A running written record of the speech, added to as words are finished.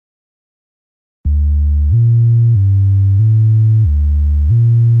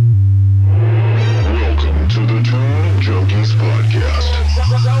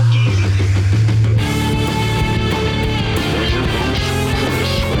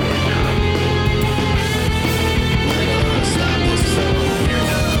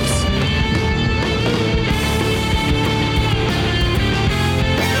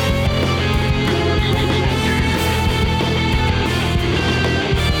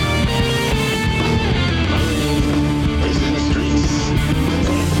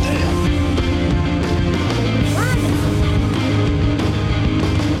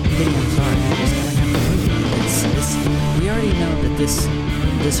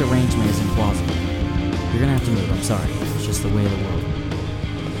this arrangement is implausible. You're gonna have to move. I'm sorry. It's just the way of the world.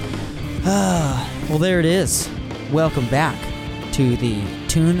 Well, there it is. Welcome back to the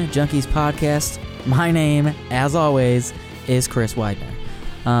Tune Junkies podcast. My name, as always, is Chris Widener.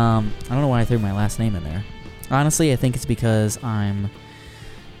 I don't know why I threw my last name in there. Honestly, I think it's because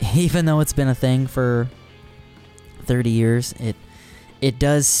even though it's been a thing for 30 years, it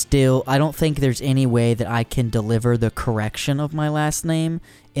does still, I don't think there's any way that I can deliver the correction of my last name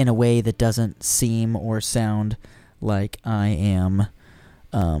in a way that doesn't seem or sound like I am,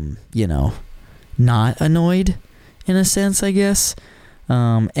 not annoyed in a sense, I guess.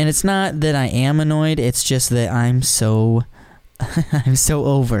 And it's not that I am annoyed, it's just that I'm so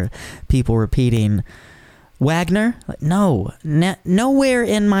over people repeating Wagner. Like, no, nowhere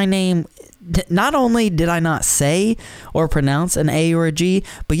in my name. Not only did I not say or pronounce an A or a G,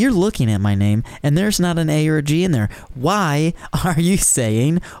 but you're looking at my name and there's not an A or a G in there. Why are you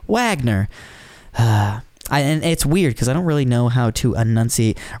saying Wagner? And it's weird because I don't really know how to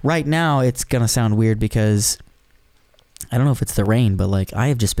enunciate. Right now, it's going to sound weird because I don't know if it's the rain, but like I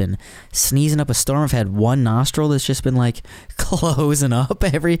have just been sneezing up a storm. I've had one nostril that's just been like closing up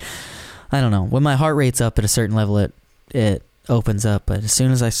I don't know. When my heart rate's up at a certain level, it opens up, but as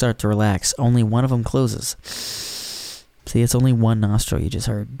soon as I start to relax, only one of them closes. See, it's only one nostril you just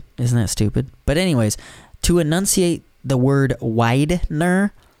heard. Isn't that stupid? But anyways, to enunciate the word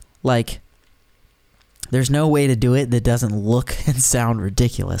Widener, like, there's no way to do it that doesn't look and sound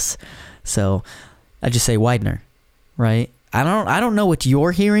ridiculous. So I just say Widener, right? I don't know what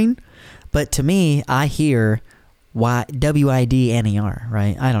you're hearing, but to me, I hear Widner,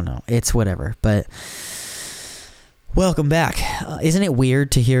 right? I don't know. It's whatever, but welcome back. Isn't it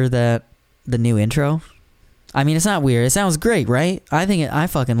weird to hear the new intro? I mean, it's not weird. It sounds great, right? I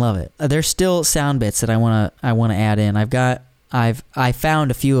fucking love it. There's still sound bits that I want to add in. I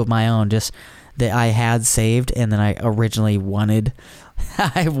found a few of my own just that I had saved and then I originally wanted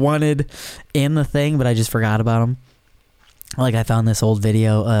in the thing, but I just forgot about them. Like I found this old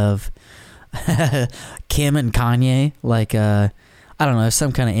video of Kim and Kanye, like I don't know,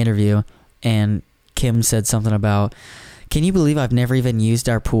 some kind of interview, and Kim said something about, "Can you believe I've never even used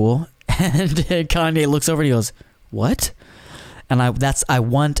our pool?" And Kanye looks over and he goes, "What?" And I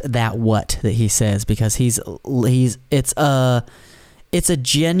want that what that he says, because it's a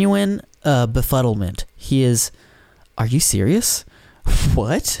genuine befuddlement. He is, "Are you serious?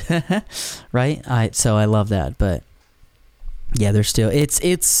 What?" Right? So I love that, but yeah, there's still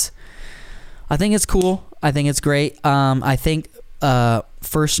it's I think it's cool. I think it's great. I think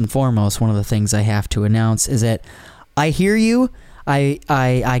first and foremost, one of the things I have to announce is that I hear you.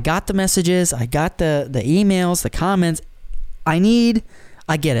 I got the messages. I got the emails, the comments. I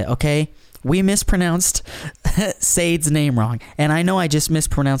get it, okay? We mispronounced Sade's name wrong. And I know I just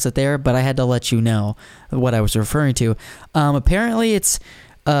mispronounced it there, but I had to let you know what I was referring to. Apparently it's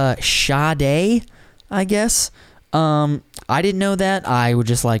Sade, I guess. I didn't know that. I would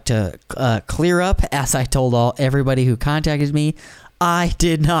just like to clear up, as I told everybody who contacted me, I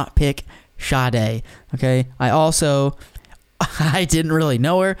did not pick Sade, okay? I didn't really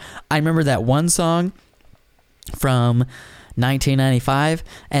know her. I remember that one song from 1995,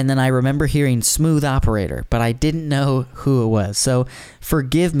 and then I remember hearing Smooth Operator, but I didn't know who it was. So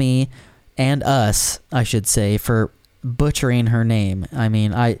forgive me, and us, I should say, for butchering her name. I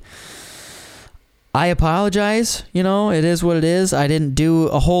mean, I apologize, it is what it is. I didn't do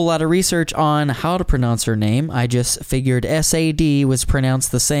a whole lot of research on how to pronounce her name. I just figured S-A-D was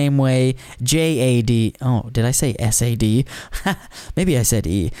pronounced the same way J-A-D. Oh, did I say S-A-D? Maybe I said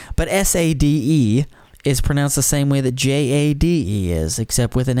E. But S-A-D-E is pronounced the same way that J-A-D-E is,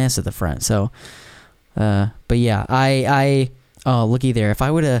 except with an S at the front. So, but yeah, oh, looky there. If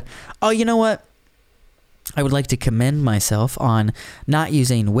I would have, you know what? I would like to commend myself on not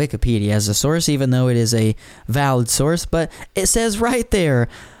using Wikipedia as a source, even though it is a valid source, but it says right there,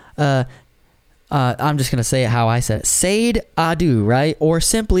 I'm just going to say it how I said it, Sade Adu, right? Or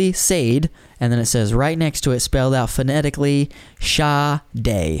simply Sade, and then it says right next to it, spelled out phonetically,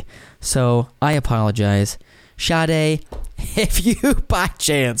 Sade. So I apologize. Sade, if you by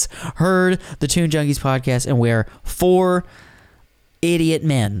chance heard the Tune Junkies podcast and where 4 idiot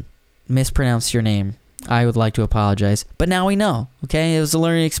men mispronounced your name, I would like to apologize. But now we know, okay? It was a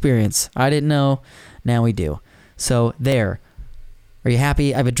learning experience. I didn't know. Now we do. So there. Are you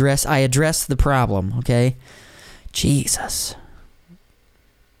happy? I addressed the problem, okay? Jesus.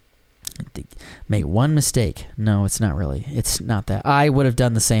 Make one mistake. No, it's not really. It's not that. I would have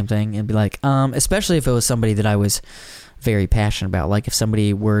done the same thing and be like, especially if it was somebody that I was very passionate about. Like if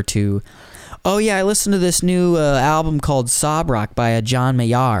somebody were to, oh yeah, I listened to this new album called Sob Rock by John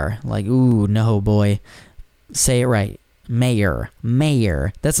Mayer. Like, ooh, no, boy. Say it right. Mayer.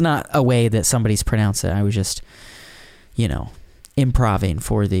 That's not a way that somebody's pronounced it. I was just, improving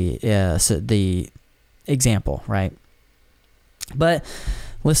for the example, right? But,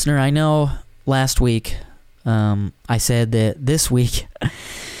 listener, I know last week I said that this week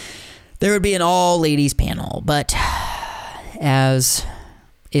there would be an all-ladies panel, but as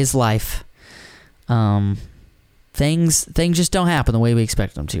is life, things just don't happen the way we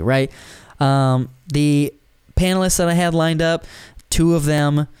expect them to, right? The panelists that I had lined up, 2 of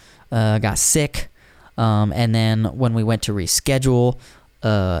them got sick, and then when we went to reschedule,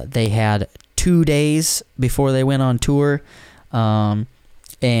 they had 2 days before they went on tour,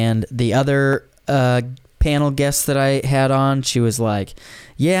 and the other panel guest that I had on, she was like,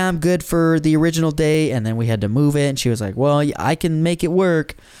 yeah, I'm good for the original day, and then we had to move it, and she was like, well, I can make it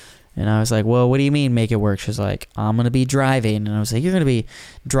work. And I was like, well, what do you mean make it work? She was like, I'm going to be driving. And I was like, you're going to be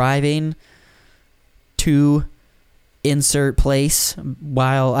driving to insert place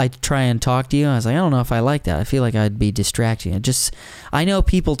while I try and talk to you? I was like, I don't know if I like that. I feel like I'd be distracting. I know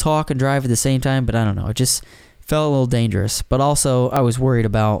people talk and drive at the same time, but I don't know. It just felt a little dangerous. But also, I was worried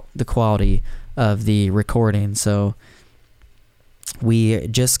about the quality of the recording, so we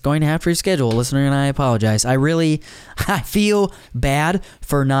just going to have to reschedule, listener, and I apologize. I feel bad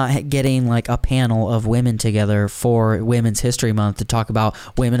for not getting like a panel of women together for Women's History Month to talk about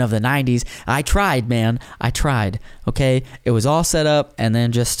women of the 90s. I tried, man. Okay? It was all set up, and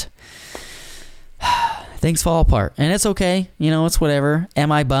then just things fall apart. And it's okay. It's whatever.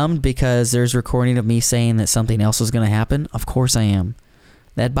 Am I bummed because there's recording of me saying that something else was going to happen? Of course I am.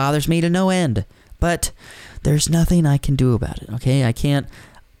 That bothers me to no end. But there's nothing I can do about it, okay? I can't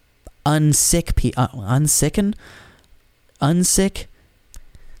unsick.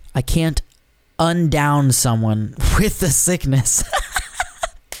 I can't undown someone with the sickness.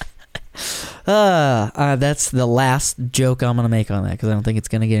 That's the last joke I'm going to make on that because I don't think it's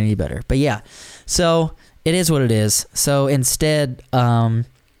going to get any better. But yeah, so it is what it is. So instead,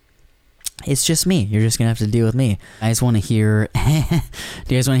 it's just me. You're just going to have to deal with me. I just want to hear... Do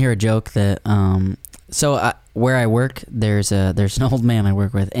you guys want to hear a joke that... where I work, there's an old man I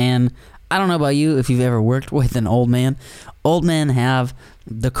work with, and I don't know about you if you've ever worked with an old man. Old men have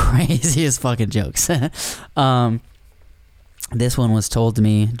the craziest fucking jokes. This one was told to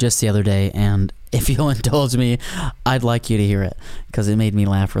me just the other day, and if you haven't told me, I'd like you to hear it because it made me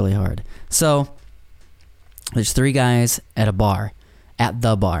laugh really hard. So there's 3 guys at the bar,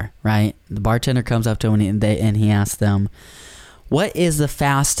 right? The bartender comes up to them and he asks them, "What is the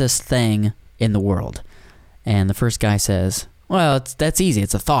fastest thing in the world?" And the first guy says, well, that's easy.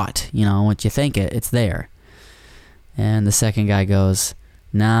 It's a thought. Once you think it, it's there. And the second guy goes,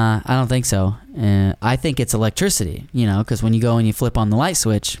 nah, I don't think so. I think it's electricity, because when you go and you flip on the light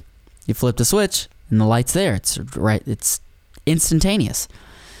switch, you flip the switch and the light's there. It's right. It's instantaneous.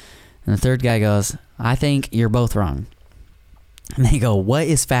 And the third guy goes, I think you're both wrong. And they go, what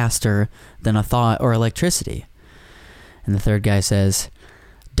is faster than a thought or electricity? And the third guy says,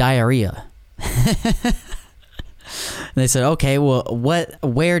 diarrhea. And they said, okay, well,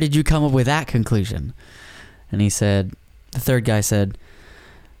 where did you come up with that conclusion? And the third guy said,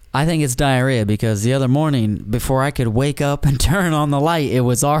 I think it's diarrhea because the other morning, before I could wake up and turn on the light, it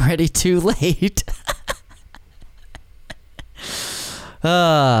was already too late.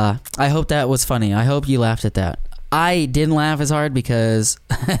 I hope that was funny. I hope you laughed at that. I didn't laugh as hard because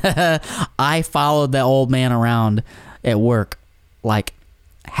I followed that old man around at work like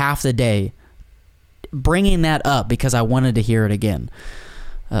half the day, bringing that up because I wanted to hear it again.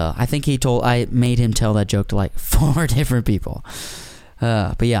 I think I made him tell that joke to like 4 different people.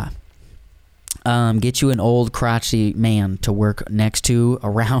 But yeah, get you an old crotchety man to work next to,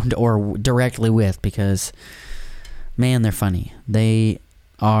 around, or directly with because, man, they're funny. They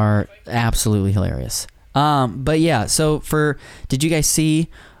are absolutely hilarious. But yeah, so did you guys see,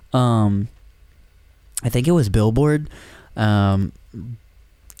 I think it was Billboard,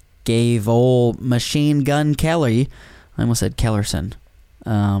 gave old Machine Gun Kelly, I almost said Kellerson,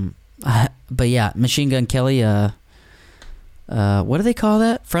 but yeah, Machine Gun Kelly, what do they call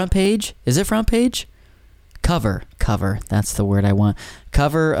that? Front page? Is it front page? Cover, that's the word I want.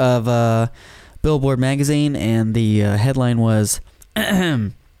 Cover of Billboard magazine, and the headline was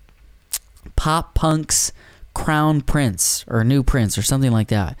Pop Punk's Crown Prince, or New Prince, or something like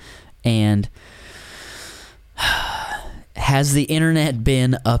that. And has the internet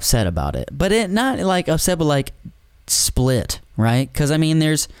been upset about it? But not like upset, but like split, right? Because, I mean,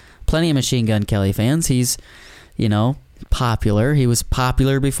 there's plenty of Machine Gun Kelly fans. He's popular. He was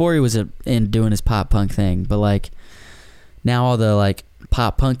popular before he was in doing his pop punk thing, but like now all the like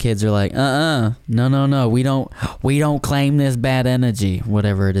pop punk kids are like, no, we don't claim this bad energy,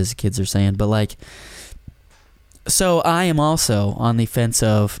 whatever it is the kids are saying. But like, so I am also on the fence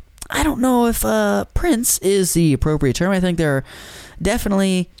of, I don't know if Prince is the appropriate term. I think there are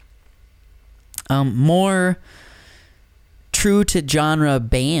definitely more true to genre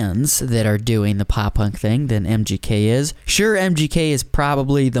bands that are doing the pop punk thing than MGK is. Sure, MGK is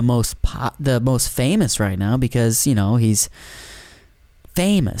probably the most famous right now because, you know, he's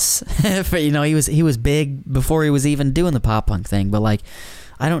famous. You know, he was big before he was even doing the pop punk thing. But like,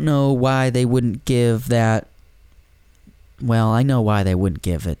 I don't know why they wouldn't give that. Well, I know why they wouldn't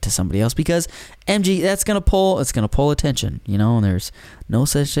give it to somebody else, because it's gonna pull attention, you know, and there's no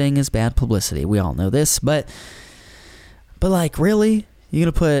such thing as bad publicity. We all know this, but like, really? You're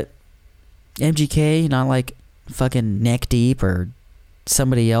gonna put MGK, not like fucking Neck Deep or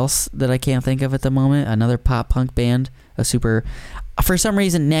somebody else that I can't think of at the moment, another pop punk band, for some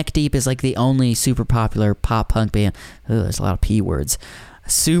reason Neck Deep is like the only super popular pop punk band. Ugh, there's a lot of P words.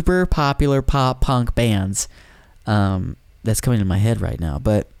 Super popular pop punk bands. That's coming to my head right now.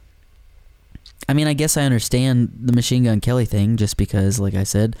 But I mean, I guess I understand the Machine Gun Kelly thing, just because, like I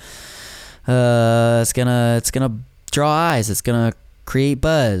said, it's gonna draw eyes. It's gonna create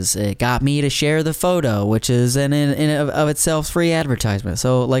buzz. It got me to share the photo, which is in of itself free advertisement.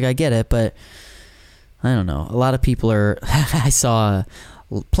 So like, I get it, but I don't know. A lot of people are. I saw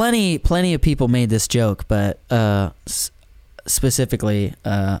plenty of people made this joke, but specifically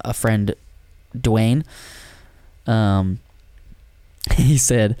a friend, Dwayne. He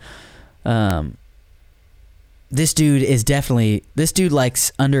said, this dude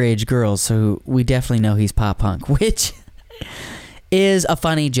likes underage girls, so we definitely know he's pop punk, which is a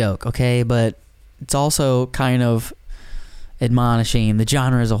funny joke, okay? But it's also kind of admonishing the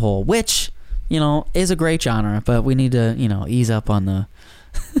genre as a whole, which, you know, is a great genre, but we need to, you know, ease up on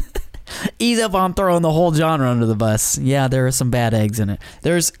throwing the whole genre under the bus. Yeah, there are some bad eggs in it.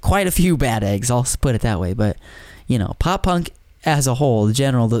 There's quite a few bad eggs, I'll put it that way, but, you know, pop punk as a whole, the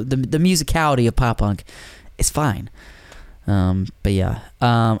musicality of pop punk is fine. But yeah,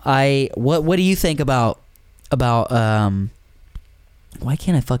 what do you think about why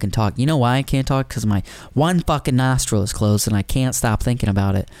can't I fucking talk? You know why I can't talk? Because my one fucking nostril is closed and I can't stop thinking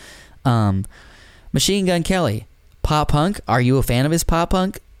about it. Machine Gun Kelly, pop punk. Are you a fan of his pop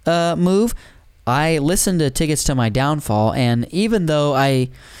punk move? I listened to Tickets to My Downfall, and even though I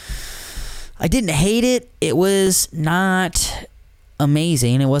didn't hate it, it was not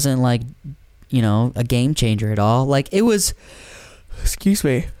amazing. It wasn't like, you know, a game changer at all. Like, it was, excuse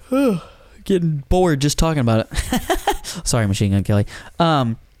me, getting bored just talking about it. Sorry, Machine Gun Kelly.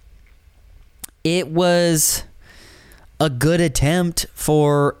 It was a good attempt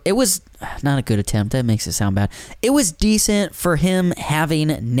it was not a good attempt. That makes it sound bad. It was decent for him having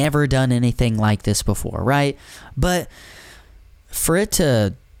never done anything like this before, right? But for it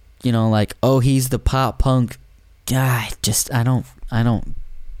to, you know, like, oh, he's the pop punk guy,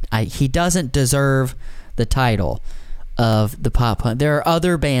 he doesn't deserve the title of the pop punk. There are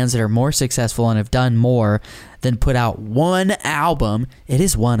other bands that are more successful and have done more than put out one album. It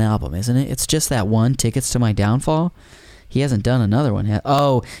is one album, isn't it? It's just that one, Tickets to My Downfall. He hasn't done another one yet.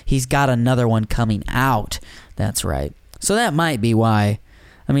 Oh, he's got another one coming out. That's right. So that might be why.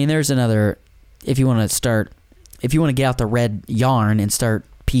 I mean, there's another, if you want to get out the red yarn and start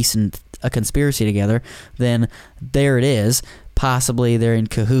piecing a conspiracy together, then there it is. Possibly they're in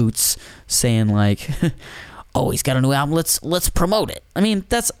cahoots saying like, oh, he's got a new album, let's promote it. I mean,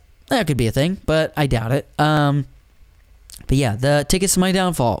 that could be a thing, but I doubt it. But yeah, the Tickets to My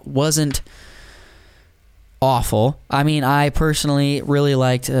Downfall wasn't awful. I mean, I personally really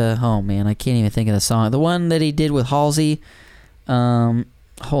liked, oh man, I can't even think of the song. The one that he did with Halsey.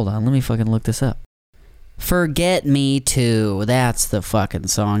 Hold on, let me fucking look this up. Forget Me Too. That's the fucking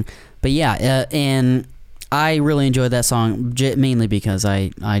song. But yeah, and I really enjoyed that song mainly because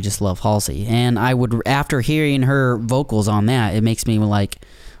I just love Halsey. And I would, after hearing her vocals on that, it makes me like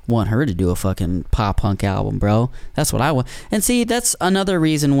want her to do a fucking pop punk album, bro. That's what I want. And see, that's another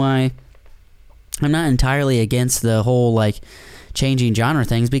reason why I'm not entirely against the whole like changing genre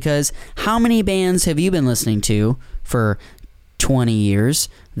things, because how many bands have you been listening to for 20 years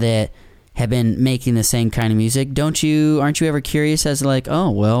that have been making the same kind of music? Aren't you ever curious as to like, oh,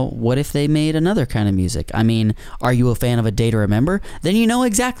 well, what if they made another kind of music? I mean, are you a fan of A Day to Remember? Then you know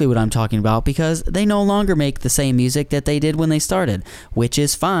exactly what I'm talking about, because they no longer make the same music that they did when they started, which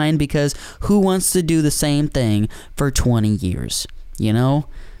is fine, because who wants to do the same thing for 20 years, you know?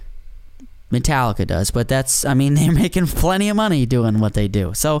 Metallica does, but that's, I mean, they're making plenty of money doing what they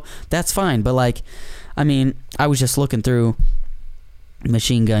do, so that's fine. But like, I mean, I was just looking through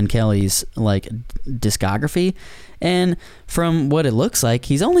Machine Gun Kelly's like discography, and from what it looks like,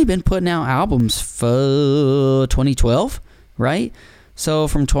 he's only been putting out albums for 2012, right? So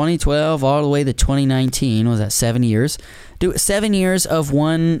from 2012 all the way to 2019, was that 7 years? 7 years of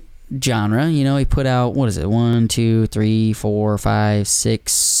one genre. You know, he put out, what is it, 1, 2, 3, 4, 5,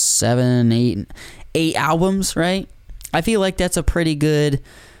 6, 7, 8 albums, right? I feel like that's a pretty good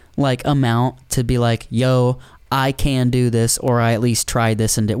like amount to be like, yo, I can do this, or I at least tried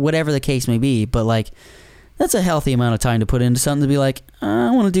this, and whatever the case may be. But like, that's a healthy amount of time to put into something to be like, I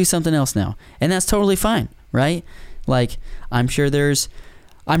want to do something else now, and that's totally fine, right? Like, I'm sure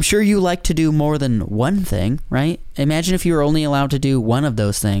you like to do more than one thing, right? Imagine if you were only allowed to do one of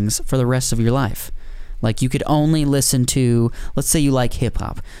those things for the rest of your life. Like, you could only listen to, let's say you like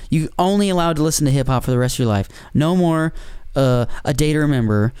hip-hop. You only allowed to listen to hip-hop for the rest of your life. No more A Day to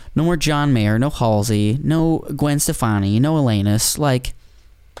Remember, no more John Mayer, no Halsey, no Gwen Stefani, no Alanis. Like,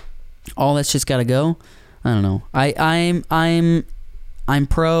 all that's just got to go. I don't know. I'm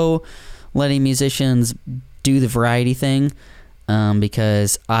pro letting musicians do the variety thing,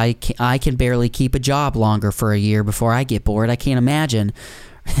 because I can barely keep a job longer for a year before I get bored. I can't imagine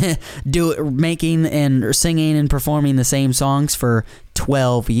making and singing and performing the same songs for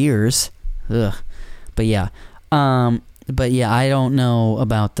 12 years. Ugh. But yeah, I don't know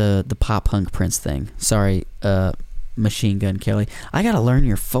about the pop punk Prince thing. Sorry, Machine Gun Kelly. I gotta learn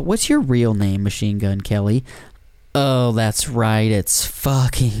what's your real name, Machine Gun Kelly? Oh, that's right. It's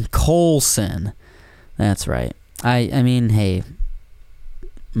fucking Coulson. That's right. I mean, hey,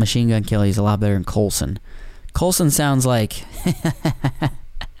 Machine Gun Kelly's a lot better than Coulson. Coulson sounds like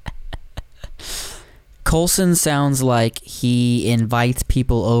Coulson sounds like he invites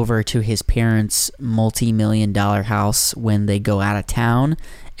people over to his parents' multi-million-dollar house when they go out of town,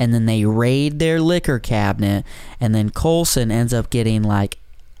 and then they raid their liquor cabinet, and then Coulson ends up getting like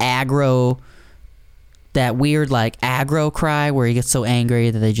that weird like aggro cry where he gets so angry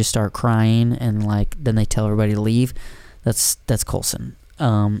that they just start crying, and like then they tell everybody to leave. That's Coulson.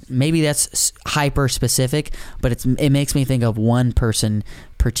 Maybe that's hyper specific, but it makes me think of one person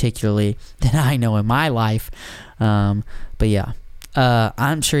particularly that I know in my life. But yeah,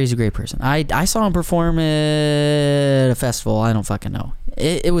 I'm sure he's a great person. I saw him perform at a festival. I don't fucking know.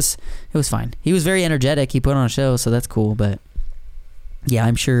 It was fine. He was very energetic. He put on a show, so that's cool. But yeah,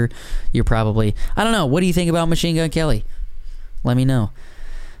 I'm sure you're probably, I don't know. What do you think about Machine Gun Kelly? Let me know.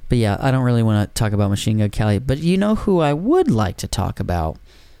 But yeah, I don't really want to talk about Machine Gun Kelly. But you know who I would like to talk about?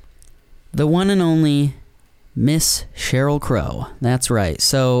 The one and only Miss Sheryl Crow. That's right.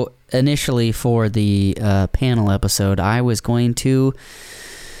 So initially for the panel episode, I was going to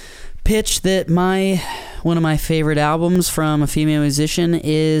pitch that one of my favorite albums from a female musician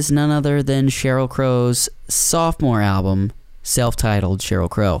is none other than Sheryl Crow's sophomore album, self-titled Sheryl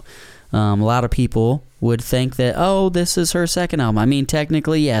Crow. A lot of people would think that, oh, this is her second album. I mean,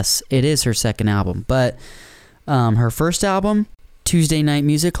 technically, yes, it is her second album. But her first album, Tuesday Night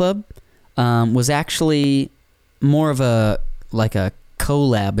Music Club, was actually more of a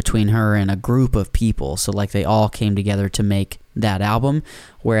collab between her and a group of people. So, like, they all came together to make that album.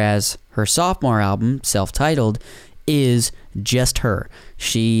 Whereas her sophomore album, self-titled, is just her.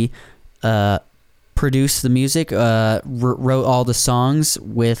 She produced the music, wrote all the songs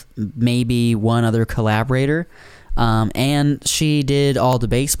with maybe one other collaborator, and she did all the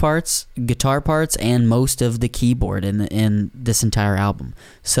bass parts, guitar parts, and most of the keyboard in this entire album.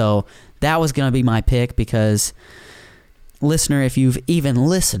 So that was going to be my pick because, listener, if you've even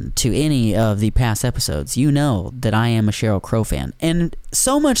listened to any of the past episodes, you know that I am a Sheryl Crow fan. And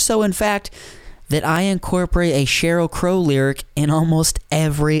so much so, in fact, that I incorporate a Sheryl Crow lyric in almost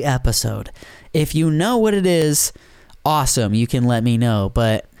every episode. If you know what it is, awesome, you can let me know.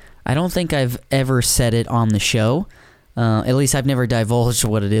 But I don't think I've ever said it on the show. At least I've never divulged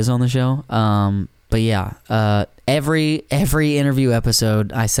what it is on the show. But yeah, every interview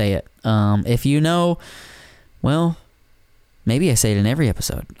episode, I say it. If you know, well, maybe I say it in every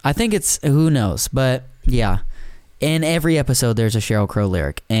episode. I think it's, who knows? But yeah, in every episode, there's a Sheryl Crow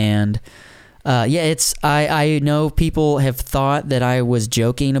lyric. And yeah, it's, I know people have thought that I was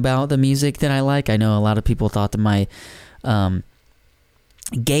joking about the music that I like. I know a lot of people thought that my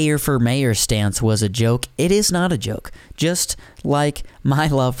gayer for mayor stance was a joke. It is not a joke. Just like my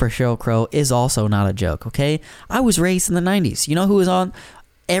love for Sheryl Crow is also not a joke, okay? I was raised in the 90s. You know who was on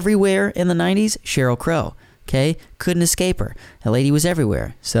everywhere in the 90s? Sheryl Crow, okay? Couldn't escape her. That lady was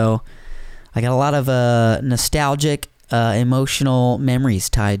everywhere. So I got a lot of nostalgic emotional memories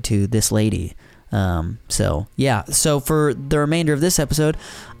tied to this lady. So for the remainder of this episode,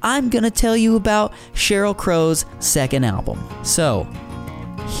 I'm going to tell you about Sheryl Crow's second album. So,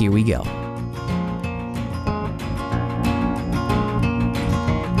 here we go.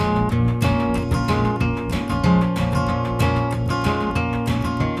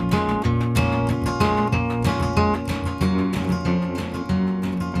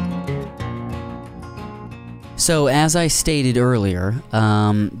 So, as I stated earlier,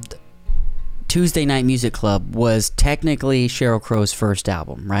 Tuesday Night Music Club was technically Sheryl Crow's first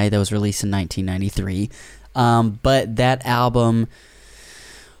album, right? That was released in 1993. But that album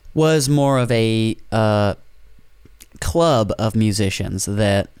was more of a club of musicians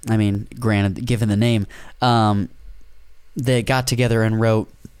that, I mean, granted, given the name, that got together and wrote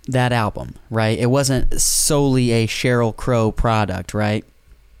that album, right? It wasn't solely a Sheryl Crow product, right?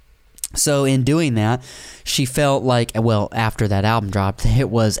 So in doing that, she felt like, well, after that album dropped, it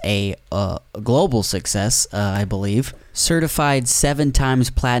was a global success, I believe. Certified 7 times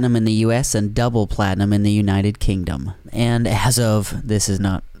platinum in the U.S. and double platinum in the United Kingdom. And as of, this is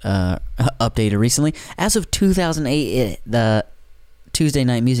not updated recently, as of 2008, the Tuesday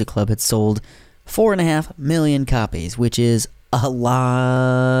Night Music Club had sold 4.5 million copies, which is a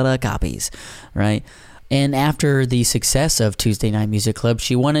lot of copies, right? And after the success of Tuesday Night Music Club,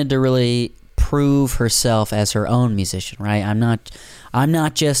 she wanted to really prove herself as her own musician, right? I'm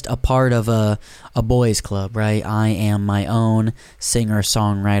not just a part of a boys club, right? I am my own singer,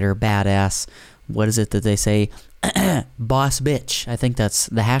 songwriter, badass. What is it that they say? Boss bitch. I think that's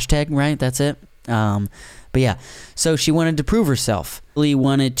the hashtag, right? That's it. But yeah, so she wanted to prove herself. Really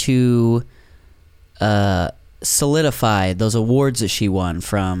wanted to solidify those awards that she won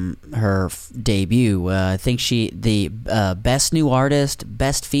from her debut. I think the Best New Artist,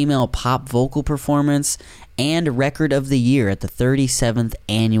 Best Female Pop Vocal Performance, and Record of the Year at the 37th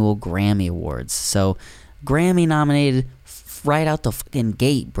Annual Grammy Awards. So, Grammy nominated right out the fucking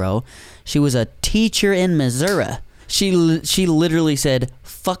gate, bro. She was a teacher in Missouri. She literally said,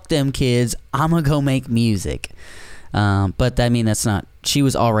 "Fuck them kids, I'm gonna go make music." But I mean, that's not. She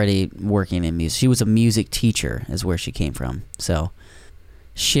was already working in music. She was a music teacher, is where she came from. So,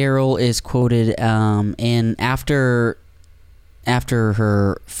 Sheryl is quoted, and after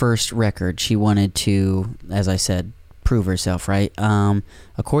her first record, she wanted to, as I said, prove herself. Right?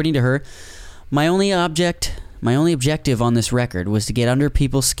 According to her, my only objective on this record was to get under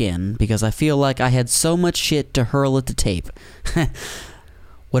people's skin because I feel like I had so much shit to hurl at the tape.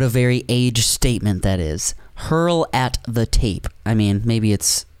 What a very aged statement that is. Hurl at the tape. I mean, maybe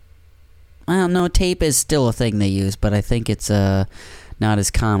it's... I don't know, tape is still a thing they use, but I think it's not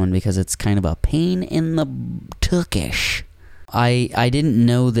as common because it's kind of a pain in the tuckish. I didn't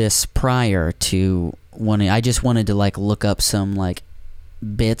know this prior to wanting... I just wanted to, like, look up some, like,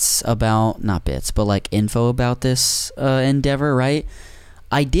 bits about... Not bits, but, like, info about this endeavor, right?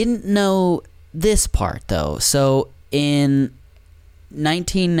 I didn't know this part, though. So, in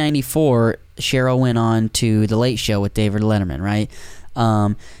 1994... Sheryl went on to The Late Show with David Letterman, right?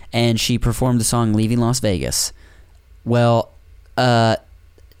 And she performed the song Leaving Las Vegas. Well,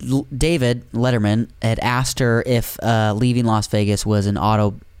 David Letterman had asked her if Leaving Las Vegas was an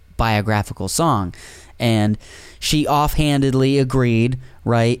autobiographical song. And she offhandedly agreed,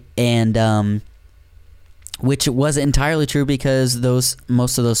 right? And which wasn't entirely true because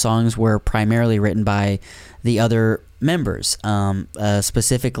most of those songs were primarily written by the other members,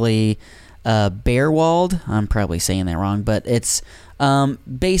 specifically... Bearwald, I'm probably saying that wrong, but it's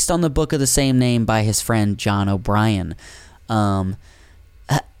based on the book of the same name by his friend John O'Brien.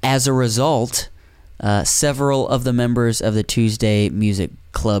 As a result, several of the members of the Tuesday Music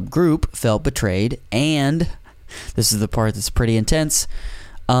Club group felt betrayed, and this is the part that's pretty intense,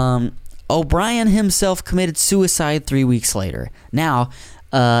 O'Brien himself committed suicide 3 weeks later. Now,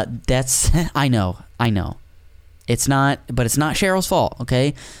 that's... I know. It's not Sheryl's fault,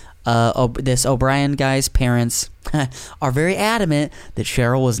 okay? This O'Brien guy's parents are very adamant that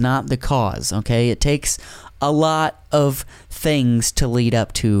Sheryl was not the cause, okay? It takes a lot of things to lead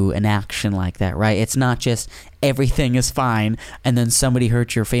up to an action like that, right? It's not just everything is fine and then somebody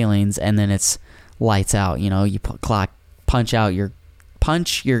hurts your feelings and then it's lights out, you know? You punch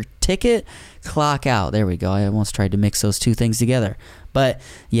your ticket, clock out. There we go. I almost tried to mix those two things together. But,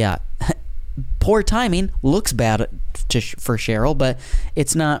 yeah, poor timing, looks bad for Sheryl, but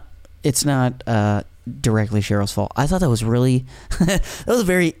it's not directly Sheryl's fault. I thought that was really that was a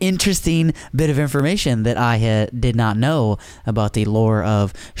very interesting bit of information that I did not know about the lore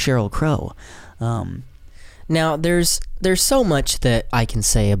of Sheryl Crow. Now there's so much that I can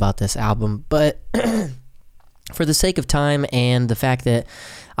say about this album, but for the sake of time and the fact that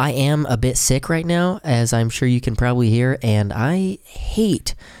I am a bit sick right now, as I'm sure you can probably hear, and I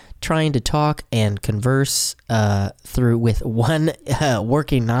hate trying to talk and converse through with one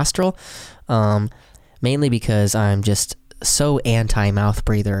working nostril, mainly because I'm just so anti-mouth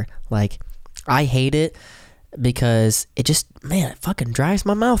breather. Like, I hate it because it just, man, it fucking dries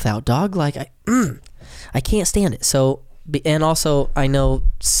my mouth out, dog. Like, I can't stand it. So, and also, I know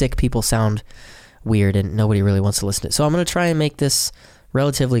sick people sound weird and nobody really wants to listen to it. So I'm going to try and make this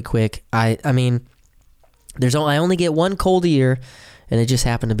relatively quick. I mean, I only get one cold a year, and it just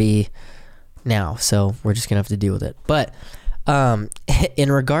happened to be now. So we're just going to have to deal with it. But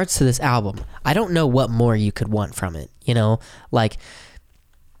in regards to this album, I don't know what more you could want from it. You know, like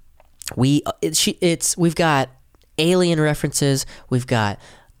we've got alien references, we've got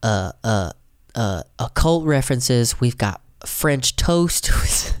occult references, we've got French toast.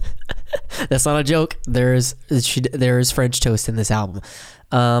 That's not a joke. There is French toast in this album,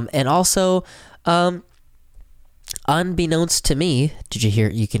 and also, unbeknownst to me, did you hear?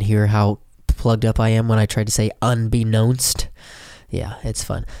 You can hear how plugged up I am when I tried to say unbeknownst. Yeah, it's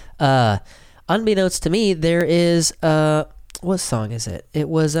fun. Unbeknownst to me, there is what song is it? It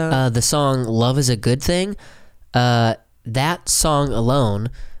was the song "Love Is a Good Thing." That song alone.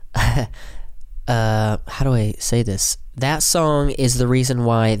 How do I say this? That song is the reason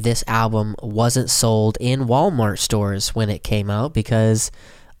why this album wasn't sold in Walmart stores when it came out, because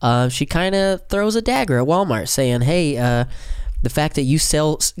she kind of throws a dagger at Walmart saying, hey, the fact that you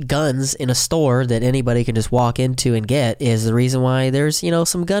sell guns in a store that anybody can just walk into and get is the reason why there's,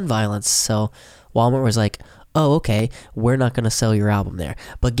 some gun violence. So Walmart was like, oh, okay, we're not going to sell your album there.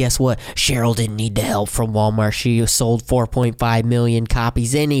 But guess what? Cheryl didn't need the help from Walmart. She sold 4.5 million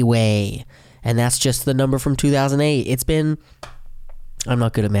copies anyway. And that's just the number from 2008. It's been, I'm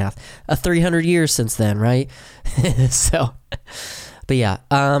not good at math, 300 years since then, right? So, but yeah.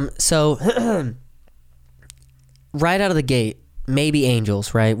 So, right out of the gate, Maybe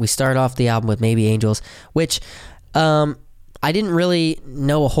Angels, right? We start off the album with Maybe Angels, which I didn't really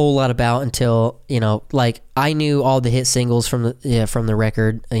know a whole lot about until, like I knew all the hit singles from the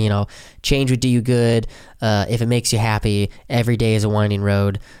record, Change Would Do You Good, If It Makes You Happy, Every Day Is a Winding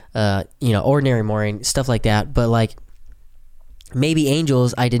Road, Ordinary Morning, stuff like that. But like Maybe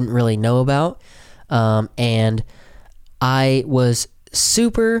Angels, I didn't really know about. And I was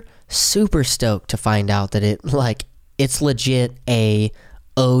super, super stoked to find out that it's legit a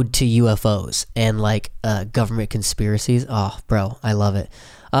ode to UFOs and government conspiracies. Oh, bro, I love it.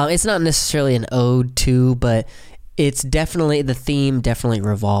 It's not necessarily an ode to, but it's definitely, the theme definitely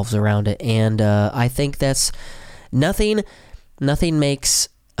revolves around it. And I think that's nothing makes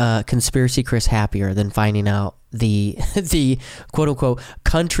Conspiracy Chris happier than finding out the quote unquote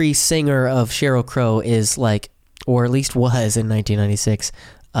country singer of Sheryl Crow is or at least was in 1996,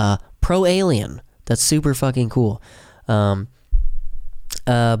 pro-alien. That's super fucking cool.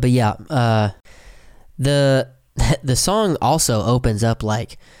 But yeah, the song also opens up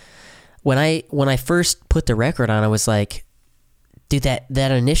when I first put the record on, I was like, dude,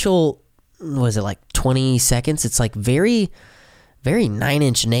 that initial, was it 20 seconds? It's very, very Nine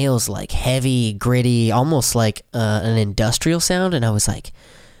Inch Nails, heavy, gritty, almost an industrial sound. And I was like,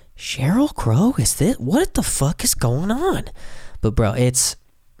 Sheryl Crow, is this, what the fuck is going on? But bro, it's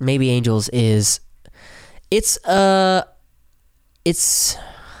Maybe Angels is, it's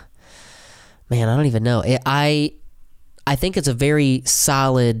man, I don't even know. I think it's a very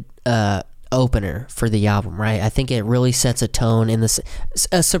solid opener for the album, right? I think it really sets a tone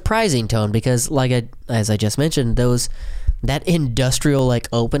a surprising tone, because as I just mentioned, that industrial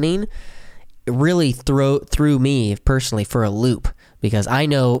opening really threw me personally for a loop, because I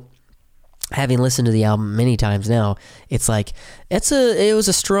know, having listened to the album many times now, it's it was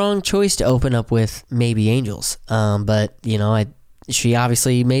a strong choice to open up with Maybe Angels. But she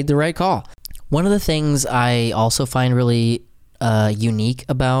obviously made the right call. One of the things I also find really unique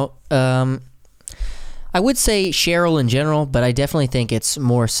about, I would say Sheryl in general, but I definitely think it's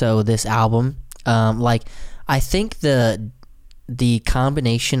more so this album. I think the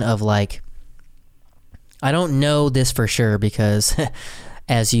combination of I don't know this for sure because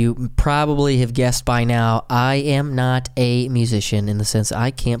as you probably have guessed by now, I am not a musician in the sense I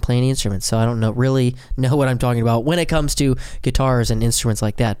can't play any instruments, so I don't really know what I'm talking about when it comes to guitars and instruments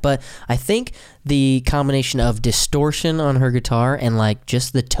like that. But I think the combination of distortion on her guitar and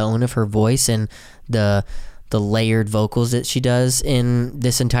just the tone of her voice and the layered vocals that she does in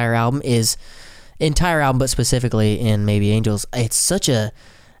this entire album, but specifically in Maybe Angels, it's such a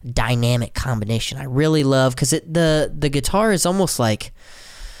dynamic combination. I really love, because the guitar is almost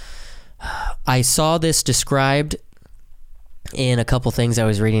I saw this described in a couple things I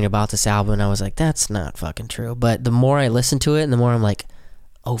was reading about this album, and I was like, that's not fucking true. But the more I listen to it, and the more I'm like,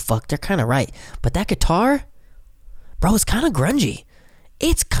 oh fuck, they're kind of right. But that guitar, bro, it's kind of grungy.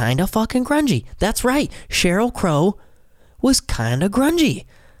 It's kind of fucking grungy. That's right. Sheryl Crow was kind of grungy.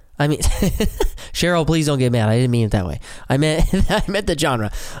 I mean, Cheryl, please don't get mad. I didn't mean it that way. I meant the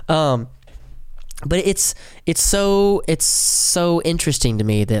genre. But it's so interesting to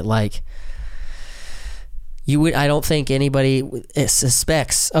me that like I don't think anybody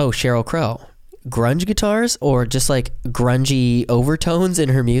suspects, oh, Sheryl Crow, grunge guitars or just like grungy overtones in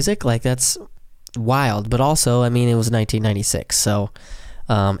her music. Like that's wild. But also, I mean, it was 1996, so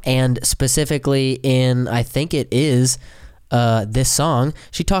and specifically in, I think it is this song,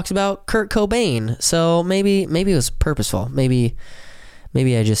 she talks about Kurt Cobain. So maybe it was purposeful. Maybe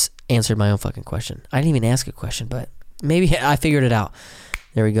I just answered my own fucking question. I didn't even ask a question, but maybe I figured it out.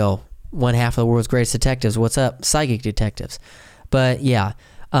 There we go. One half of the world's greatest detectives. What's up? Psychic detectives. But yeah,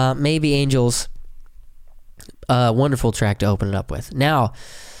 maybe Angels, wonderful track to open it up with. Now,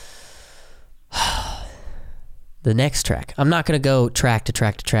 the next track. I'm not going to go track to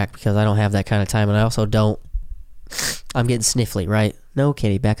track to track because I don't have that kind of time, and I also don't. I'm getting sniffly, right? No,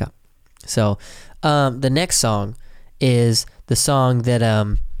 Katie, back up. So, the next song is the song that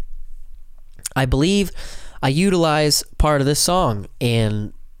I believe I utilize part of this song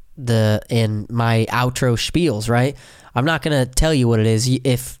in my outro spiels, right? I'm not going to tell you what it is.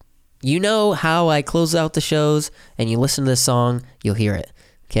 If you know how I close out the shows and you listen to this song, you'll hear it,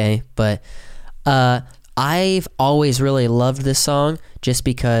 okay? But I've always really loved this song just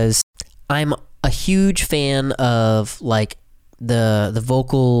because I'm a huge fan of like the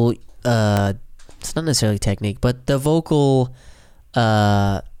vocal, it's not necessarily technique, but the vocal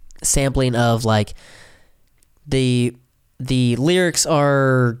sampling of like the lyrics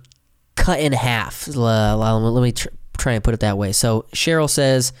are cut in half. Let me try and put it that way. So Cheryl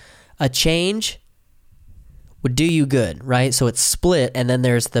says, a change would do you good, right? So it's split, and then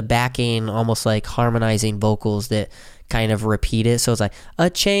there's the backing, almost like harmonizing vocals that kind of repeat it. So it's like, a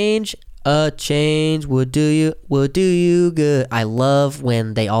change would do you good. I love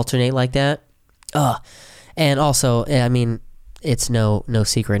when they alternate like that. And also, I mean, it's no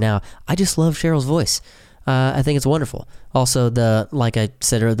secret now, I just love Cheryl's voice. I think it's wonderful. Also, like I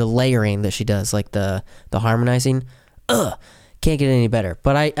said, the layering that she does, like the harmonizing, can't get any better.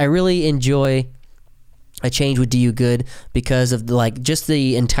 But I really enjoy A Change Would Do You Good because of like just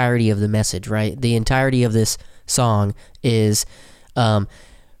the entirety of the message, right? The entirety of this song is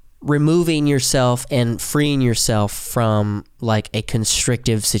removing yourself and freeing yourself from like a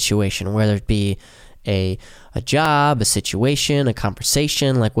constrictive situation, whether it be a job, a situation, a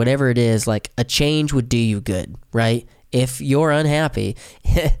conversation, like whatever it is, like a change would do you good, right? If you're unhappy,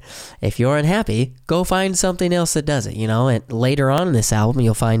 go find something else that does it, you know? And later on in this album,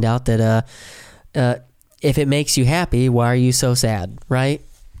 you'll find out that if it makes you happy, why are you so sad, right?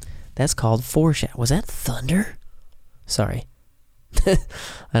 That's called foreshadow. Was that thunder? Sorry. I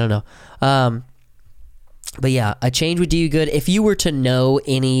don't know. But yeah, A Change Would Do You Good. If you were to know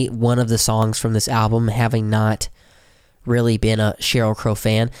any one of the songs from this album, having not really been a Sheryl Crow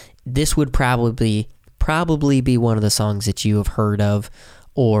fan, this would probably be one of the songs that you have heard of,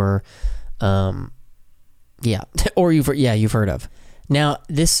 or you've heard of. Now,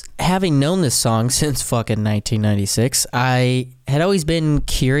 having known this song since fucking 1996, I had always been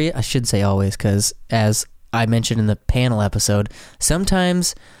curious. I should say always, because as I mentioned in the panel episode,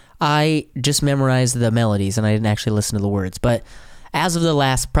 sometimes I just memorized the melodies and I didn't actually listen to the words. But as of the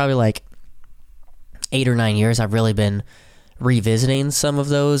last probably like 8 or 9 years, I've really been revisiting some of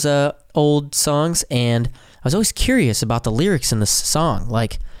those old songs, and I was always curious about the lyrics in this song.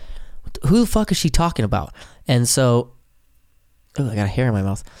 Like, who the fuck is she talking about? And so, I got a hair in my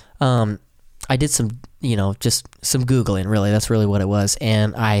mouth. I did some, just some Googling, really. That's really what it was.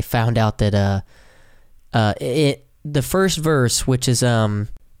 And I found out that the first verse, which is how's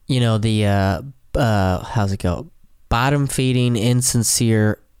it go? Bottom feeding,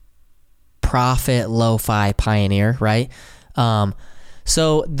 insincere, prophet, lo-fi pioneer, right?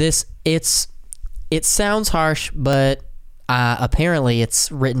 So it sounds harsh, but apparently it's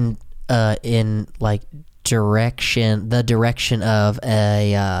written in like the direction of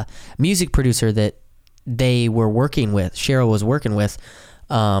a music producer that they were working with. Cheryl was working with,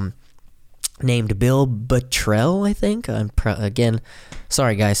 named Bill Bottrell, I think. Again,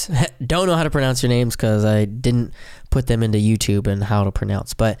 sorry guys, don't know how to pronounce your names because I didn't put them into YouTube and how to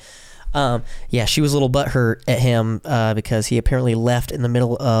pronounce. But she was a little butthurt at him because he apparently left in the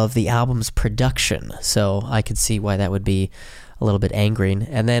middle of the album's production. So I could see why that would be a little bit angry.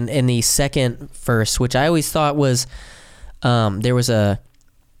 And then in the second verse, which I always thought was, there was a,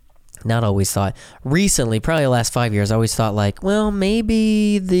 not always thought, recently, probably the last 5 years, I always thought like, well,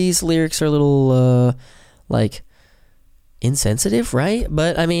 maybe these lyrics are a little, like, insensitive, right?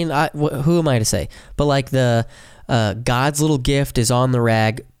 But I mean, who am I to say? But like the God's little gift is on the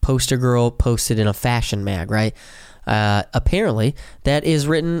rag, poster girl posted in a fashion mag, right? Apparently that is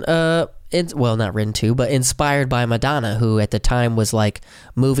written, well, not written to, but inspired by Madonna, who at the time was like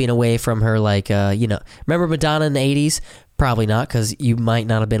moving away from her, like, remember Madonna in the 80s? Probably not, because you might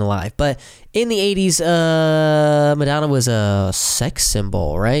not have been alive. But in the 80s, Madonna was a sex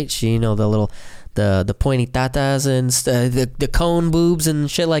symbol, right? She, the little, the pointy tatas and the cone boobs and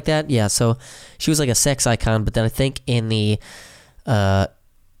shit like that. Yeah, so she was like a sex icon. But then I think in the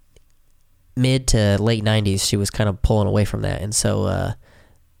mid to late 90s, she was kind of pulling away from that. And so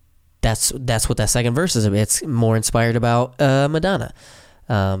that's what that second verse is. It's more inspired about Madonna,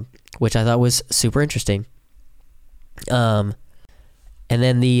 which I thought was super interesting. And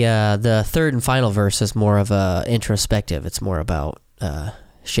then the third and final verse is more of a introspective. It's more about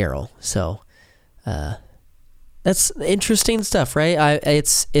Cheryl. So that's interesting stuff, right?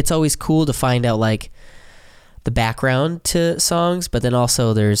 It's always cool to find out like the background to songs, but then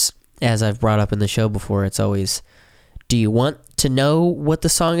also there's, as I've brought up in the show before, it's always, do you want to know what the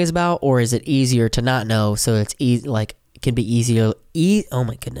song is about, or is it easier to not know? So it's like it can be easier.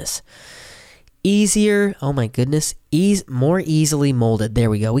 More easily molded. There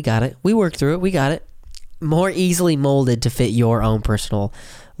we go. We got it. We worked through it. We got it. More easily molded to fit your own personal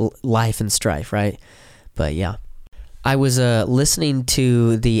life and strife, right? But yeah, I was listening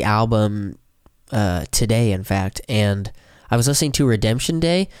to the album today, in fact, and I was listening to Redemption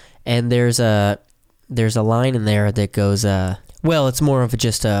Day, and there's a line in there that goes, well, it's more of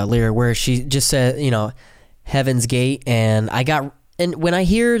just a lyric where she just said, Heaven's Gate, and when I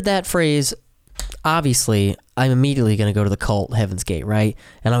hear that phrase, obviously, I'm immediately going to go to the cult Heaven's Gate, right?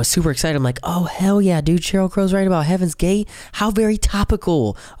 And I was super excited. I'm like, oh, hell yeah, dude, Sheryl Crow's right about Heaven's Gate. How very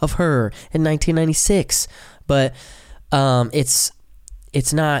topical of her in 1996. But it's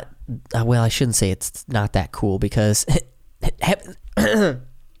not, well, I shouldn't say it's not that cool, because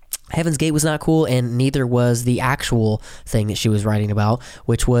Heaven's Gate was not cool, and neither was the actual thing that she was writing about,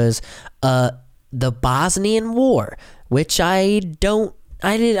 which was the Bosnian War, which listen,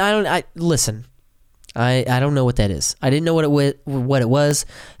 I don't know what that is. I didn't know what it was,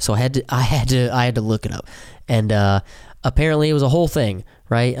 so I had to look it up. And apparently it was a whole thing,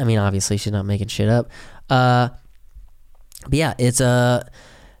 right? I mean, obviously she's not making shit up. But yeah, it's an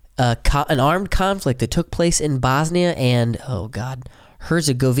armed conflict that took place in Bosnia and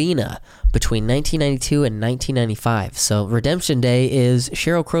Herzegovina between 1992 and 1995. So Redemption Day is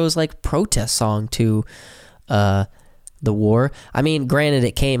Sheryl Crow's like protest song to the war. I mean, granted,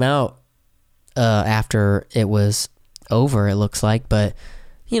 it came out after it was over, it looks like, but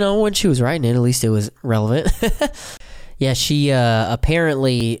when she was writing it, at least it was relevant. Yeah, she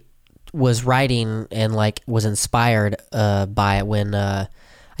apparently was writing and like was inspired by it when I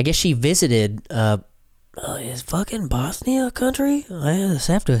guess she visited is fucking Bosnia a country? I just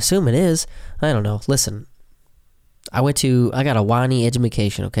have to assume it is. I don't know. Listen, I got a Wani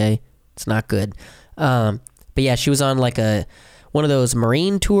education, okay? It's not good. But yeah, she was on like one of those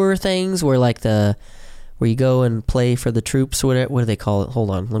Marine tour things where you go and play for the troops. What do they call it? Hold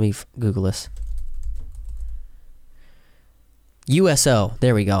on, let me Google this. USO.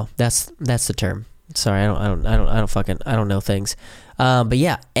 There we go. That's the term. Sorry, I don't know things. But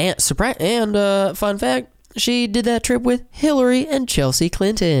yeah, and surprise, and fun fact, she did that trip with Hillary and Chelsea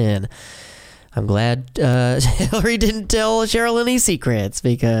Clinton. I'm glad Hillary didn't tell Cheryl any secrets,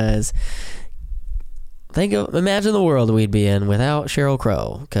 because imagine the world we'd be in without Sheryl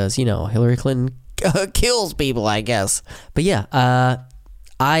Crow, because Hillary Clinton kills people, I guess. But yeah,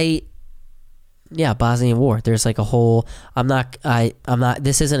 Bosnian War. There's like a whole. I'm not.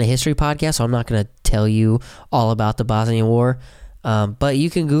 This isn't a history podcast, so I'm not going to tell you all about the Bosnian War. But you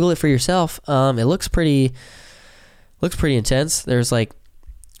can Google it for yourself. It looks pretty intense. There's like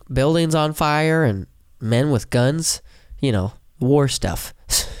buildings on fire and men with guns. War stuff.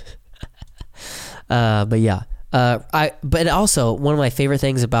 But yeah. But also one of my favorite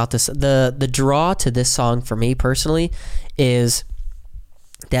things about this, the draw to this song for me personally, is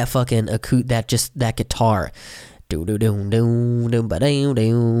that fucking that guitar. I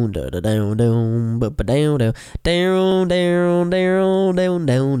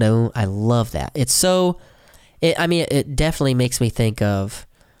love that. It's so. It definitely makes me think of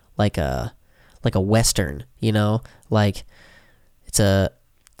like a western. Like it's a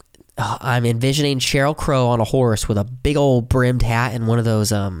I'm envisioning Sheryl Crow on a horse with a big old brimmed hat and one of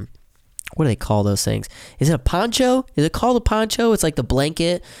those what do they call those things? Is it a poncho? Is it called a poncho? It's like the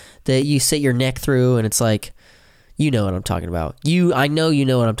blanket that you sit your neck through, and it's like, you know what I'm talking about. I know you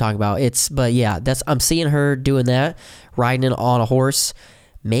know what I'm talking about. But yeah, I'm seeing her doing that, riding on a horse.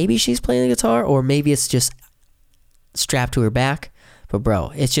 Maybe she's playing the guitar, or maybe it's just strapped to her back. But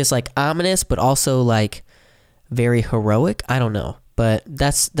bro, it's just like ominous, but also like very heroic. I don't know, but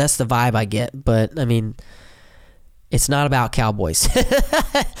that's the vibe I get. But I mean, it's not about cowboys.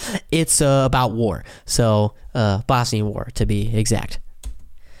 It's about war. So Bosnian War, to be exact.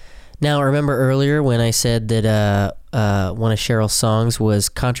 Now, remember earlier when I said that one of Cheryl's songs was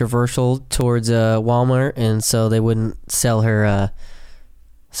controversial towards Walmart, and so they wouldn't sell her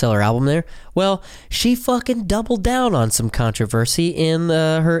album there? Well, she fucking doubled down on some controversy in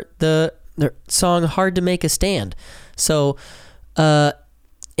the song "Hard to Make a Stand." So,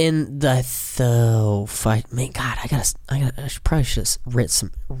 in the fight, man, God, I probably should have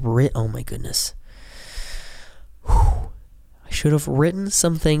written. Oh my goodness. Whew. I should have written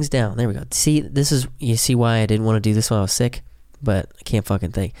some things down. There we go. You see why I didn't want to do this when I was sick, but I can't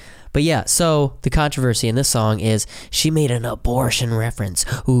fucking think. But yeah, so the controversy in this song is she made an abortion reference.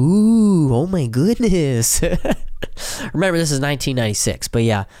 Ooh, oh my goodness. Remember, this is 1996, but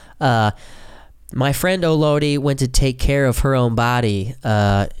yeah. My friend Olodi went to take care of her own body.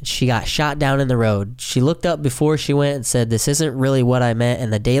 She got shot down in the road. She looked up before she went and said, "This isn't really what I meant,"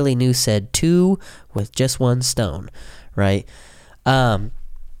 and the Daily News said 2 with just 1 stone. Right? I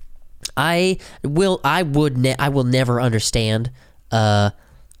will never understand. Not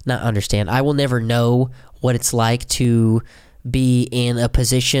understand. I will never know what it's like to be in a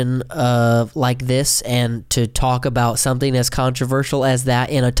position like this and to talk about something as controversial as that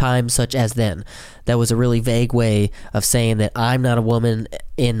in a time such as then. That was a really vague way of saying that I'm not a woman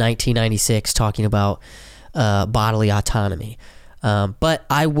in 1996 talking about bodily autonomy. But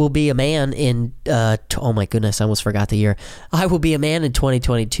I will be a man in, oh my goodness, I almost forgot the year. I will be a man in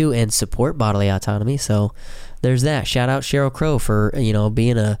 2022 and support bodily autonomy. So there's that. Shout out Sheryl Crow for,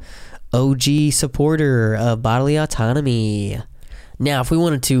 being a OG supporter of bodily autonomy. Now, if we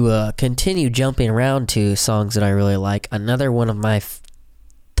wanted to continue jumping around to songs that I really like, another one of my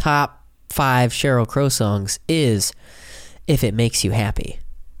top 5 Sheryl Crow songs is If It Makes You Happy.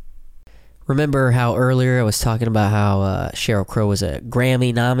 Remember how earlier I was talking about how Sheryl Crow was a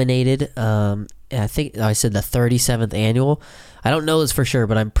Grammy nominated? I think I said the 37th annual. I don't know this for sure,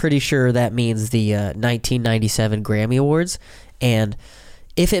 but I'm pretty sure that means the 1997 Grammy Awards. And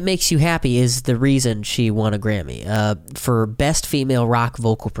If It Makes You Happy is the reason she won a Grammy for Best Female Rock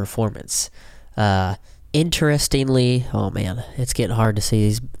Vocal Performance. Interestingly, oh man, it's getting hard to say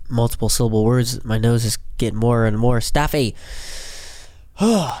these multiple syllable words. My nose is getting more and more stuffy.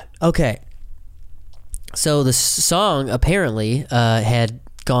 Okay. So the song apparently had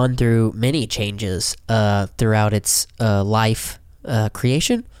gone through many changes throughout its life.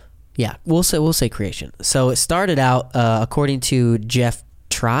 Creation? Yeah, we'll say creation. So it started out, according to Jeff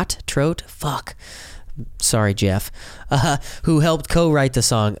Trout? Fuck. Sorry, Jeff. Who helped co-write the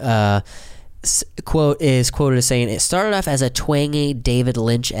song. Quote is quoted as saying, "It started off as a twangy David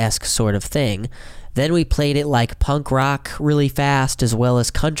Lynch-esque sort of thing. Then we played it like punk rock really fast as well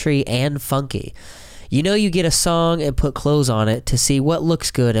as country and funky. You get a song and put clothes on it to see what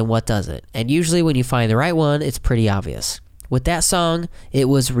looks good and what doesn't. And usually when you find the right one, it's pretty obvious. With that song, it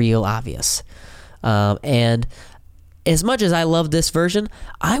was real obvious. And as much as I love this version,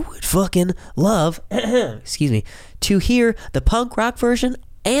 I would fucking love, excuse me, to hear the punk rock version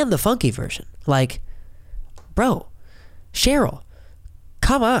and the funky version. Like, bro, Sheryl,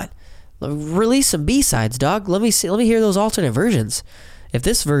 come on. Release some B-sides, dog. Let me hear those alternate versions. If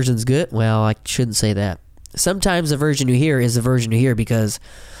this version's good, well, I shouldn't say that. Sometimes the version you hear is the version you hear because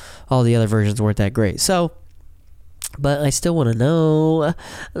all the other versions weren't that great. So, but I still want to know.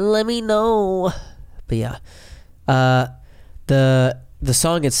 Let me know. But yeah, the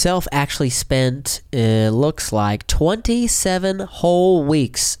song itself actually spent, it looks like, 27 whole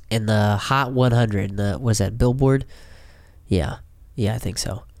weeks in the Hot 100. Was that Billboard? Yeah, I think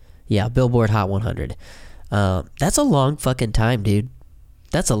so. Yeah, Billboard Hot 100. That's a long fucking time, dude.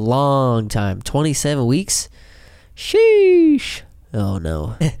 That's a long time. 27 weeks? Sheesh. Oh,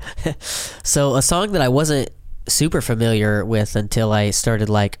 no. So, a song that I wasn't super familiar with until I started,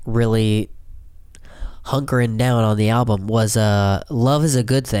 really hunkering down on the album was Love Is a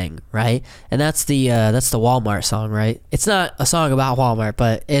Good Thing, right? And that's the Walmart song, right? It's not a song about Walmart,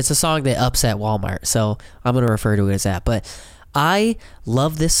 but it's a song that upset Walmart, so I'm going to refer to it as that. But I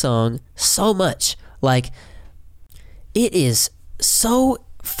love this song so much. It is so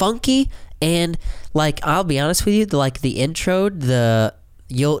funky, and like I'll be honest with you, the intro,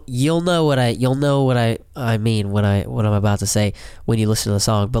 you'll know what I mean what I'm about to say when you listen to the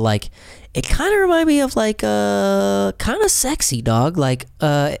song, but like it kind of reminded me of like kind of sexy, dog. Like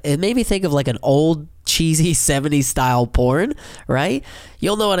it made me think of like an old cheesy 70s style porn, right?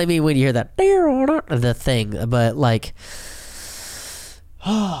 You'll know what I mean when you hear that the thing, but like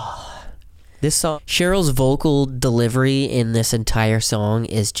this song, Cheryl's vocal delivery in this entire song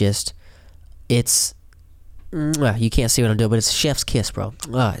is just, it's you can't see what I'm doing, but it's chef's kiss, bro.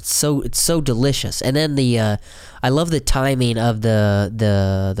 It's so delicious. And then I love the timing of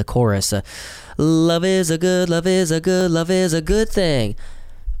the chorus. Love is a good thing,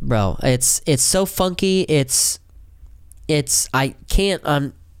 bro. It's so funky.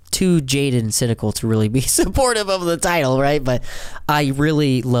 I'm too jaded and cynical to really be supportive of the title, right? But I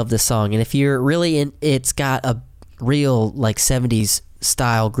really love this song, and if you're really in, it's got a real like 70s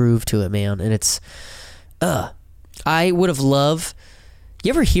style groove to it, man, and it's I would have loved.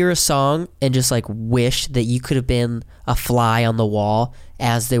 You ever hear a song and just like wish that you could have been a fly on the wall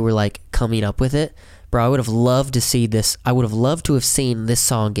as they were like coming up with it? Bro, I would have loved to see this. I would have loved to have seen this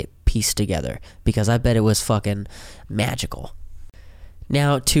song get pieced together, because I bet it was fucking magical.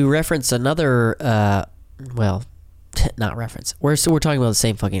 Now, to reference another, well, not reference. We're talking about the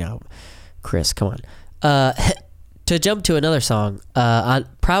same fucking album. Chris, come on. To jump to another song,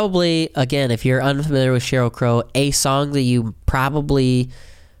 probably, again, if you're unfamiliar with Sheryl Crow, a song that you probably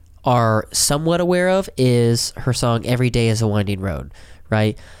are somewhat aware of is her song Every Day is a Winding Road,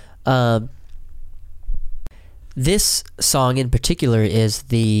 right? This song in particular is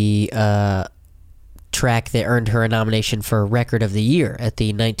the track that earned her a nomination for Record of the Year at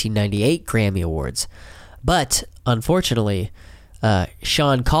the 1998 Grammy Awards. But, unfortunately,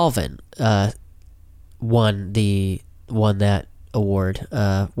 Sean Colvin won that award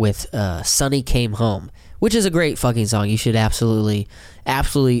with Sunny Came Home, which is a great fucking song. You should absolutely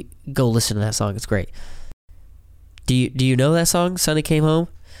go listen to that song. It's great. Do you know that song, Sunny Came Home?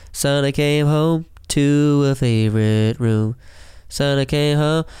 Sunny came home to a favorite room. Sunny came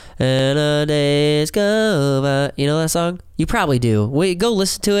home and the days go by. You know that song? You probably do. Wait, go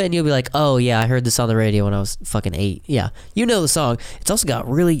listen to it and you'll be like, oh yeah, I heard this on the radio when I was fucking 8. Yeah, you know the song. It's also got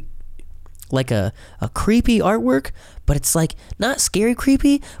really like a creepy artwork, but it's like not scary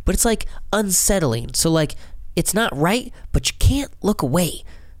creepy, but it's like unsettling. So like it's not right, but you can't look away,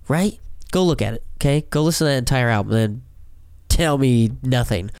 right? Go look at it, okay? Go listen to that entire album and then tell me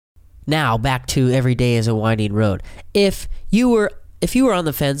nothing. Now back to Every Day is a Winding Road. If you were on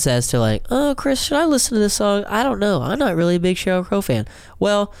the fence as to like, oh Chris, should I listen to this song? I don't know. I'm not really a big Sheryl Crow fan.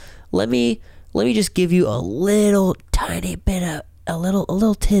 Well, let me just give you a little tiny bit of a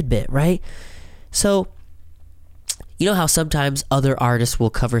little tidbit, right? So, you know how sometimes other artists will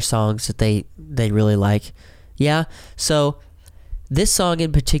cover songs that they really like? Yeah? So, this song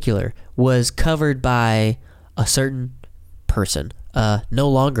in particular was covered by a certain person, no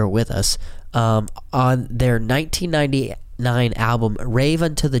longer with us, on their 1999 album, Rave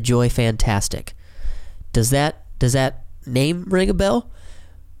Unto the Joy Fantastic. Does that name ring a bell?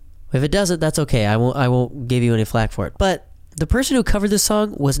 If it doesn't, that's okay. I won't give you any flack for it. But the person who covered this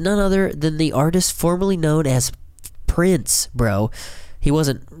song was none other than the artist formerly known as Prince, bro. He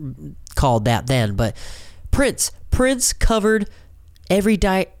wasn't called that then, but Prince. Prince covered Every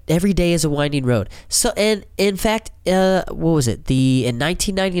Day is a Winding Road. So, and in fact, what was it? In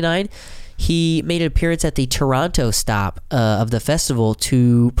 1999, he made an appearance at the Toronto stop of the festival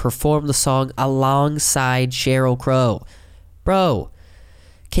to perform the song alongside Sheryl Crow. Bro,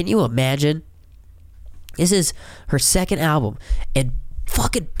 can you imagine? This is her second album, and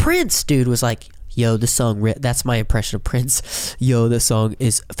fucking Prince, dude, was like, yo, this song, that's my impression of Prince. Yo, this song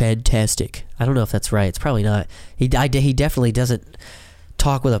is fantastic. I don't know if that's right. It's probably not. He definitely doesn't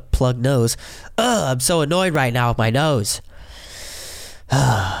talk with a plugged nose. I'm so annoyed right now with my nose.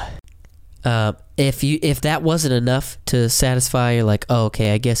 If that wasn't enough to satisfy, you're like, oh,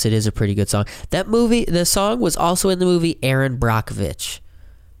 okay, I guess it is a pretty good song. The song was also in the movie Erin Brockovich.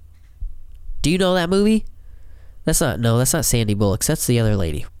 Do you know that movie? That's not Sandy Bullock. That's the other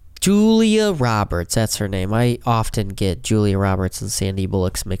lady. Julia Roberts, that's her name. I often get Julia Roberts and Sandy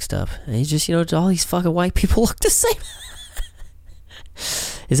Bullock's mixed up. And he's just, all these fucking white people look the same.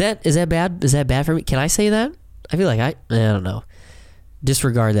 Is that bad? Is that bad for me? Can I say that? I feel like I don't know.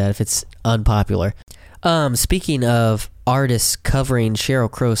 Disregard that if it's unpopular. Speaking of artists covering Sheryl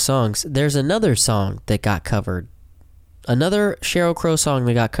Crow songs, there's another song that got covered. Another Sheryl Crow song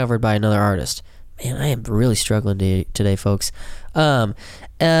that got covered by another artist. Man, I am really struggling today, folks.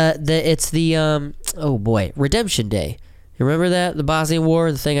 It's the Redemption Day. You remember that? The Bosnian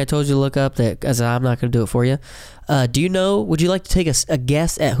War, the thing I told you to look up, that as I'm not going to do it for you. Do you know, would you like to take a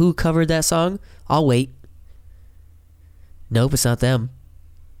guess at who covered that song? I'll wait. Nope, it's not them.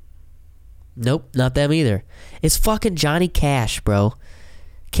 Nope, not them either. It's fucking Johnny Cash, bro.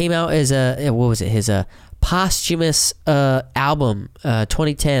 Came out as what was it? His posthumous album,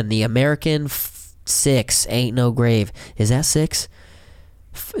 2010, The American Six, Ain't No Grave. Is that 6?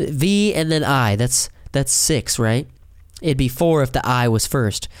 V and then I. That's 6, right? It'd be 4 if the I was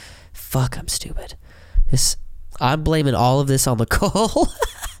first. Fuck, I'm stupid. I'm blaming all of this on the cold.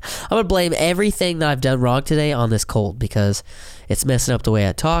 I'm going to blame everything that I've done wrong today on this cold, because it's messing up the way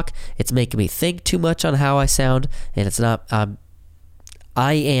I talk. It's making me think too much on how I sound, and it's not...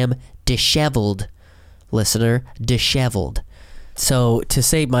 I am disheveled, listener. Disheveled. So to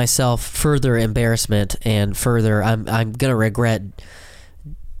save myself further embarrassment and further... I'm going to regret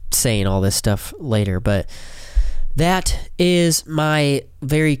saying all this stuff later, but... That is my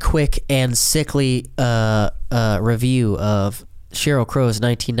very quick and sickly review of Sheryl Crow's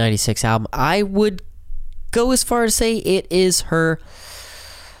 1996 album. I would go as far as to say it is her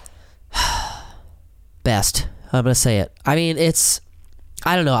best. I'm going to say it. I mean, it's...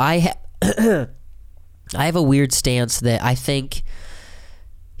 I don't know. I have a weird stance that I think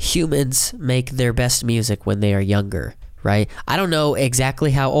humans make their best music when they are younger. Right? I don't know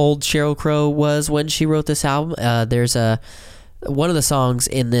exactly how old Sheryl Crow was when she wrote this album. There's one of the songs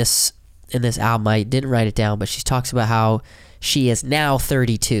in this album, I didn't write it down, but she talks about how she is now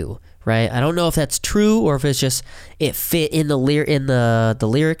 32. Right? I don't know if that's true or if it's just it fit in the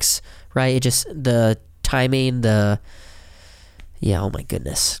lyrics. Right? It just the timing, oh my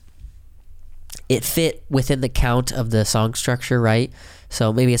goodness, it fit within the count of the song structure. Right?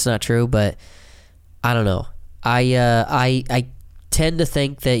 So maybe it's not true, but I don't know. I tend to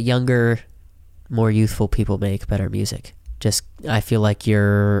think that younger, more youthful people make better music. Just, I feel like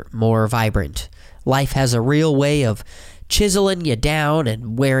you're more vibrant. Life has a real way of chiseling you down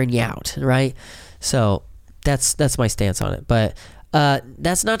and wearing you out, right? So that's my stance on it. But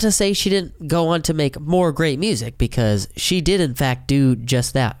that's not to say she didn't go on to make more great music, because she did in fact do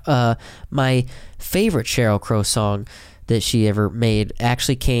just that. My favorite Sheryl Crow song that she ever made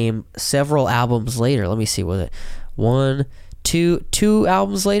actually came several albums later. Let me see, was it two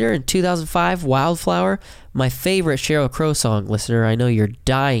albums later in 2005, Wildflower. My favorite Sheryl Crow song, listener, I know you're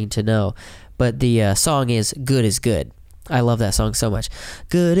dying to know, but the song is Good is Good. I love that song so much.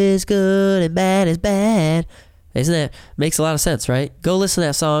 Good is good and bad is bad. Isn't it? Makes a lot of sense, right? Go listen to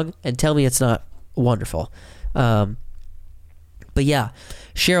that song and tell me it's not wonderful. But yeah,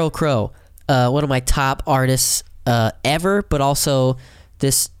 Sheryl Crow, one of my top artists ever, but also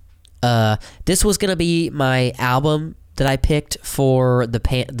this was gonna be my album that I picked for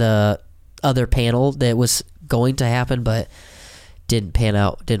the other panel that was going to happen, but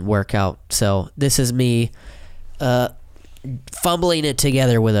didn't work out. So this is me fumbling it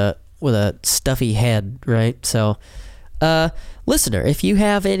together with a stuffy head, right? So listener, if you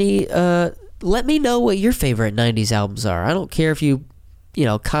have any, let me know what your favorite 90s albums are. I don't care if you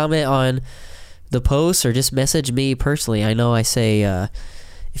comment on the post or just message me personally. I know I say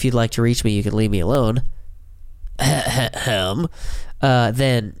if you'd like to reach me, you can leave me alone. Then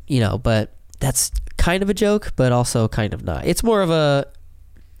but that's kind of a joke, but also kind of not. It's more of a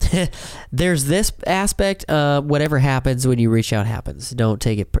there's this aspect. Whatever happens when you reach out happens. Don't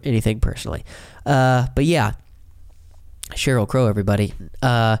take anything personally. But yeah, Sheryl Crow, everybody.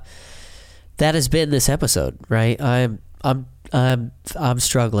 That has been this episode, right? I'm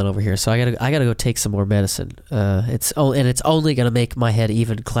struggling over here, so I gotta go take some more medicine. It's only gonna make my head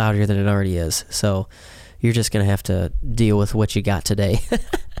even cloudier than it already is. So you're just gonna have to deal with what you got today.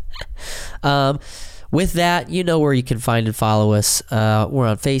 With that, you know where you can find and follow us. We're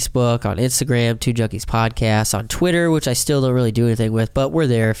on Facebook, on Instagram, Two Junkies Podcast, on Twitter, which I still don't really do anything with, but we're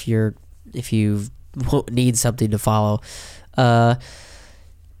there if you need something to follow.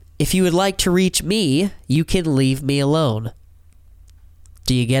 If you would like to reach me, you can leave me alone.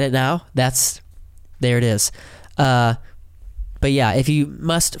 Do you get it now? There it is. But yeah, if you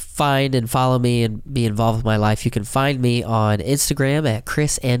must find and follow me and be involved with my life, you can find me on Instagram at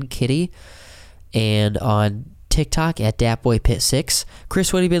Chris and Kitty, and on TikTok at DatBoyPit6.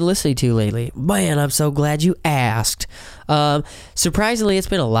 Chris, what have you been listening to lately? Man, I'm so glad you asked. Surprisingly, it's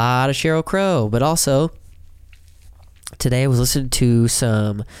been a lot of Sheryl Crow, but also today I was listening to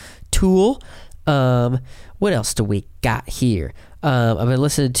some Tool. What else do we got here? I've been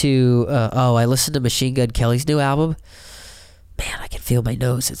listening to I listened to Machine Gun Kelly's new album. Man, I can feel my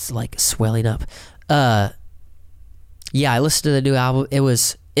nose. It's like swelling up. Yeah, I listened to the new album.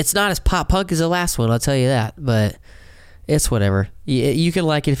 It's not as pop punk as the last one, I'll tell you that, but It's whatever. You can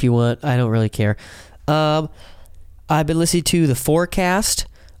like it if you want. I don't really care. I've been listening to The Forecast,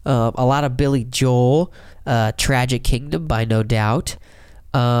 a lot of Billy Joel, Tragic Kingdom by No Doubt,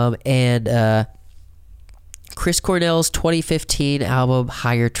 and Chris Cornell's 2015 album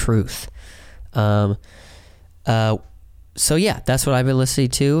Higher Truth. So yeah, that's what I've been listening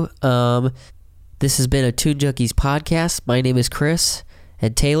to. This has been a Tune Junkies podcast. My name is Chris,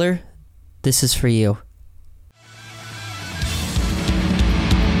 and Taylor, this is for you.